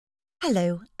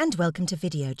Hello and welcome to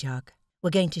Videojug.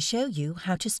 We're going to show you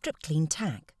how to strip clean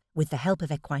tack with the help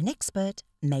of equine expert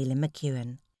Malin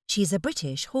McEwen. She's a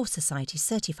British Horse Society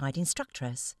certified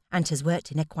instructress and has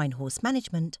worked in equine horse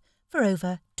management for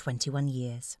over 21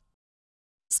 years.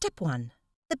 Step 1.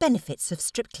 The benefits of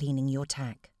strip cleaning your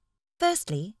tack.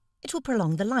 Firstly, it will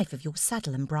prolong the life of your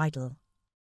saddle and bridle.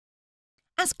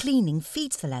 As cleaning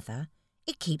feeds the leather,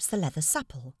 it keeps the leather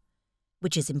supple,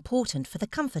 which is important for the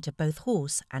comfort of both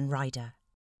horse and rider.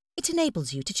 It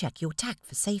enables you to check your tack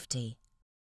for safety.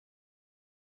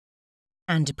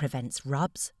 And it prevents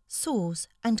rubs, sores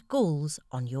and galls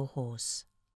on your horse.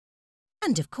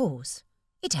 And of course,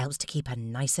 it helps to keep a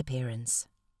nice appearance.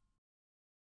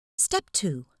 Step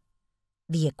 2.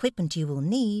 The equipment you will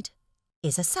need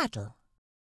is a saddle,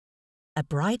 a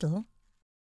bridle,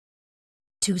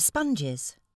 2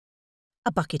 sponges,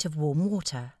 a bucket of warm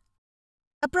water,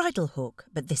 a bridle hook,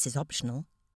 but this is optional,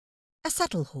 a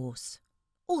saddle horse,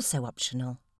 also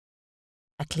optional,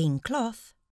 a clean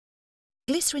cloth,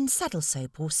 glycerin saddle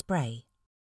soap or spray,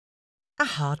 a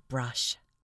hard brush.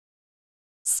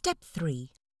 Step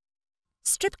 3.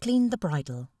 Strip clean the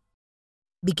bridle.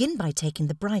 Begin by taking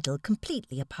the bridle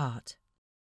completely apart.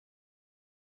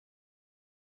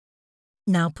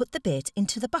 Now put the bit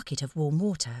into the bucket of warm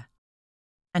water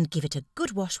and give it a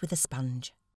good wash with a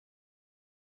sponge.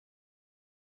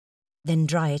 Then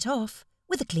dry it off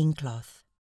with a clean cloth.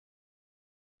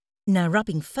 Now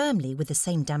rubbing firmly with the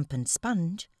same dampened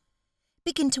sponge,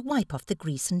 begin to wipe off the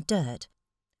grease and dirt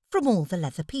from all the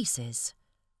leather pieces,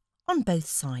 on both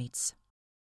sides.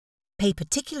 Pay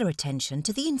particular attention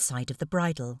to the inside of the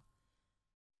bridle,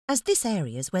 as this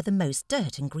area is where the most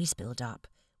dirt and grease build up,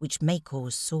 which may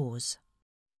cause sores.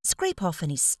 Scrape off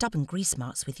any stubborn grease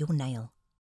marks with your nail.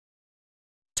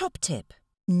 Top tip: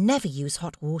 never use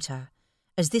hot water,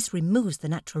 as this removes the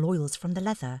natural oils from the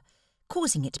leather,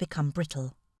 causing it to become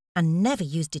brittle. And never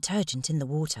use detergent in the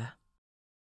water.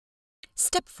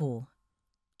 Step 4.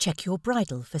 Check your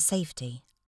bridle for safety.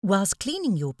 Whilst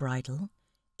cleaning your bridle,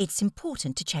 it's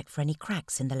important to check for any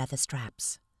cracks in the leather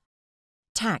straps.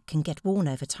 Tack can get worn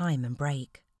over time and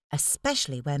break,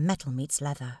 especially where metal meets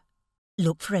leather.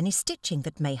 Look for any stitching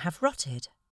that may have rotted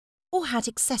or had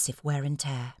excessive wear and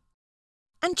tear.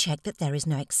 And check that there is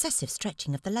no excessive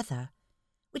stretching of the leather,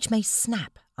 which may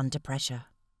snap under pressure.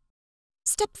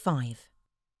 Step 5.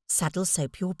 Saddle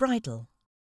soap your bridle.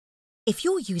 If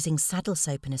you're using saddle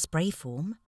soap in a spray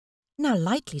form, now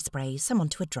lightly spray some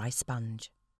onto a dry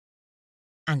sponge.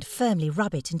 And firmly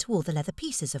rub it into all the leather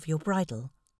pieces of your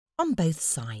bridle, on both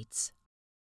sides.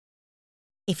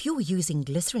 If you're using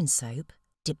glycerin soap,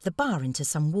 dip the bar into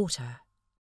some water.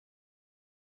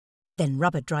 Then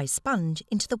rub a dry sponge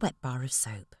into the wet bar of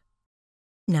soap.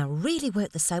 Now really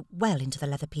work the soap well into the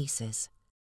leather pieces.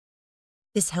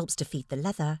 This helps to feed the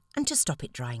leather and to stop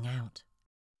it drying out.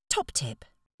 Top tip: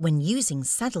 when using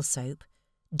saddle soap,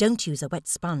 don't use a wet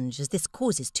sponge as this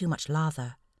causes too much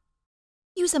lather.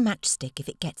 Use a matchstick if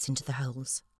it gets into the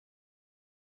holes.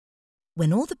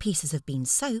 When all the pieces have been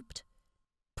soaped,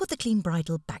 put the clean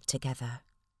bridle back together.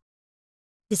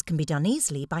 This can be done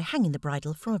easily by hanging the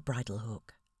bridle from a bridle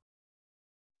hook.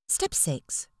 Step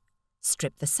 6.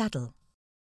 Strip the saddle.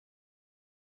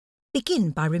 Begin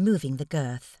by removing the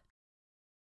girth.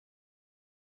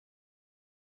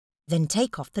 Then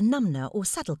take off the numner or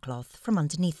saddle cloth from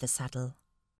underneath the saddle.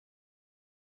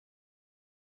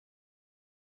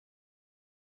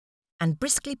 And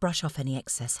briskly brush off any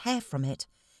excess hair from it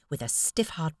with a stiff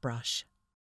hard brush.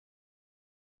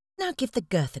 Now give the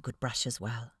girth a good brush as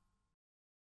well.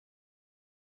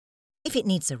 If it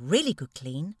needs a really good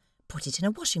clean, put it in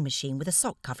a washing machine with a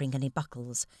sock covering any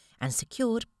buckles and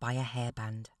secured by a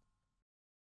hairband.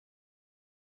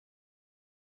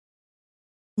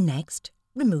 Next,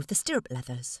 remove the stirrup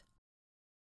leathers.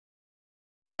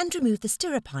 And remove the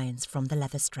stirrup irons from the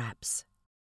leather straps.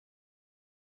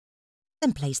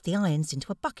 Then place the irons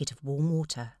into a bucket of warm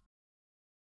water.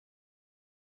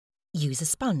 Use a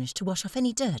sponge to wash off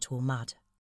any dirt or mud.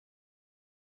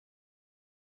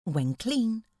 When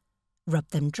clean, rub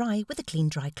them dry with a clean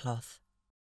dry cloth.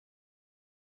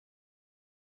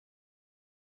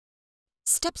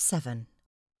 Step 7.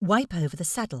 Wipe over the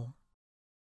saddle.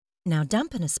 Now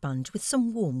dampen a sponge with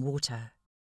some warm water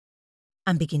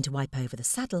and begin to wipe over the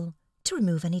saddle to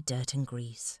remove any dirt and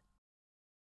grease.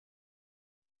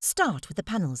 Start with the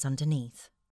panels underneath,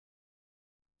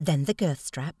 then the girth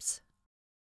straps,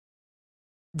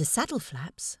 the saddle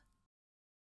flaps,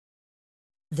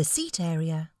 the seat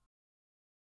area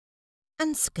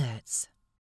and skirts.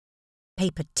 Pay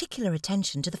particular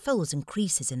attention to the folds and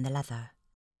creases in the leather,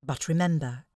 but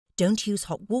remember, don't use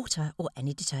hot water or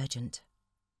any detergent.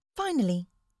 Finally,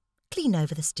 clean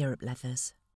over the stirrup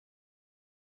leathers.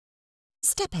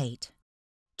 Step 8.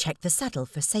 Check the saddle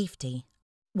for safety.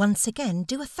 Once again,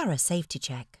 do a thorough safety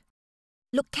check.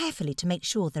 Look carefully to make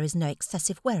sure there is no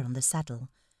excessive wear on the saddle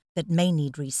that may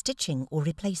need restitching or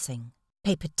replacing.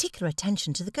 Pay particular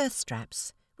attention to the girth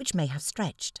straps, which may have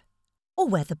stretched, or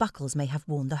where the buckles may have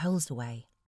worn the holes away.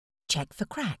 Check for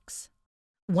cracks.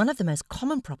 One of the most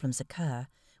common problems occur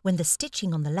when the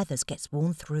stitching on the leathers gets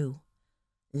worn through.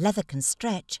 Leather can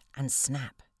stretch and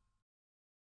snap.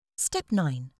 Step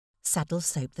 9. Saddle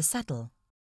soap the saddle.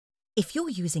 If you're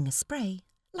using a spray,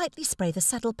 lightly spray the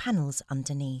saddle panels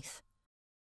underneath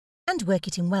and work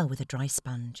it in well with a dry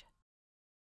sponge.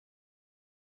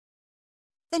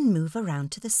 Then move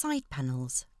around to the side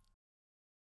panels,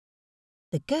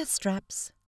 the girth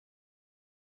straps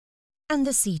and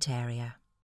the seat area.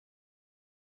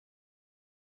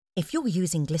 If you're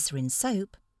using glycerin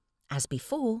soap, as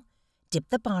before, dip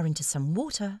the bar into some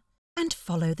water and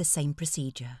follow the same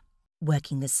procedure,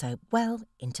 working the soap well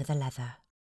into the leather.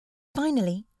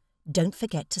 Finally, don't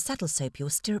forget to saddle soap your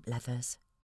stirrup leathers.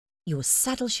 Your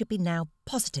saddle should be now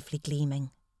positively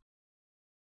gleaming.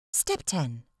 Step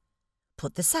 10.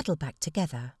 Put the saddle back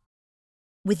together.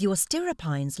 With your stirrup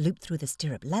irons looped through the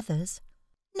stirrup leathers,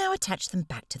 now attach them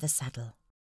back to the saddle.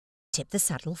 Tip the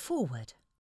saddle forward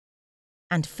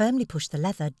and firmly push the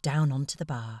leather down onto the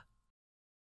bar.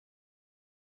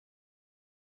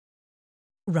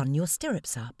 Run your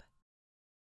stirrups up.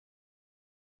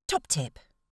 Top tip.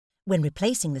 When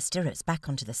replacing the stirrups back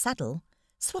onto the saddle,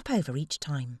 swap over each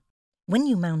time. When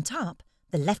you mount up,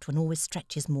 the left one always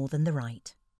stretches more than the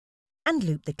right. And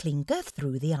loop the clean girth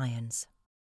through the irons.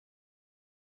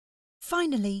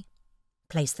 Finally,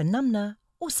 place the numner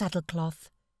or saddle cloth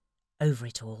over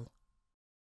it all.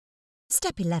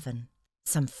 Step 11.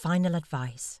 Some final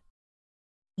advice.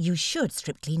 You should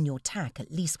strip clean your tack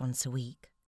at least once a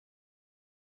week.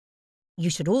 You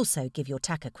should also give your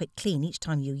tack a quick clean each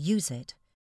time you use it,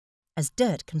 as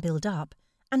dirt can build up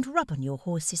and rub on your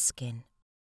horse's skin.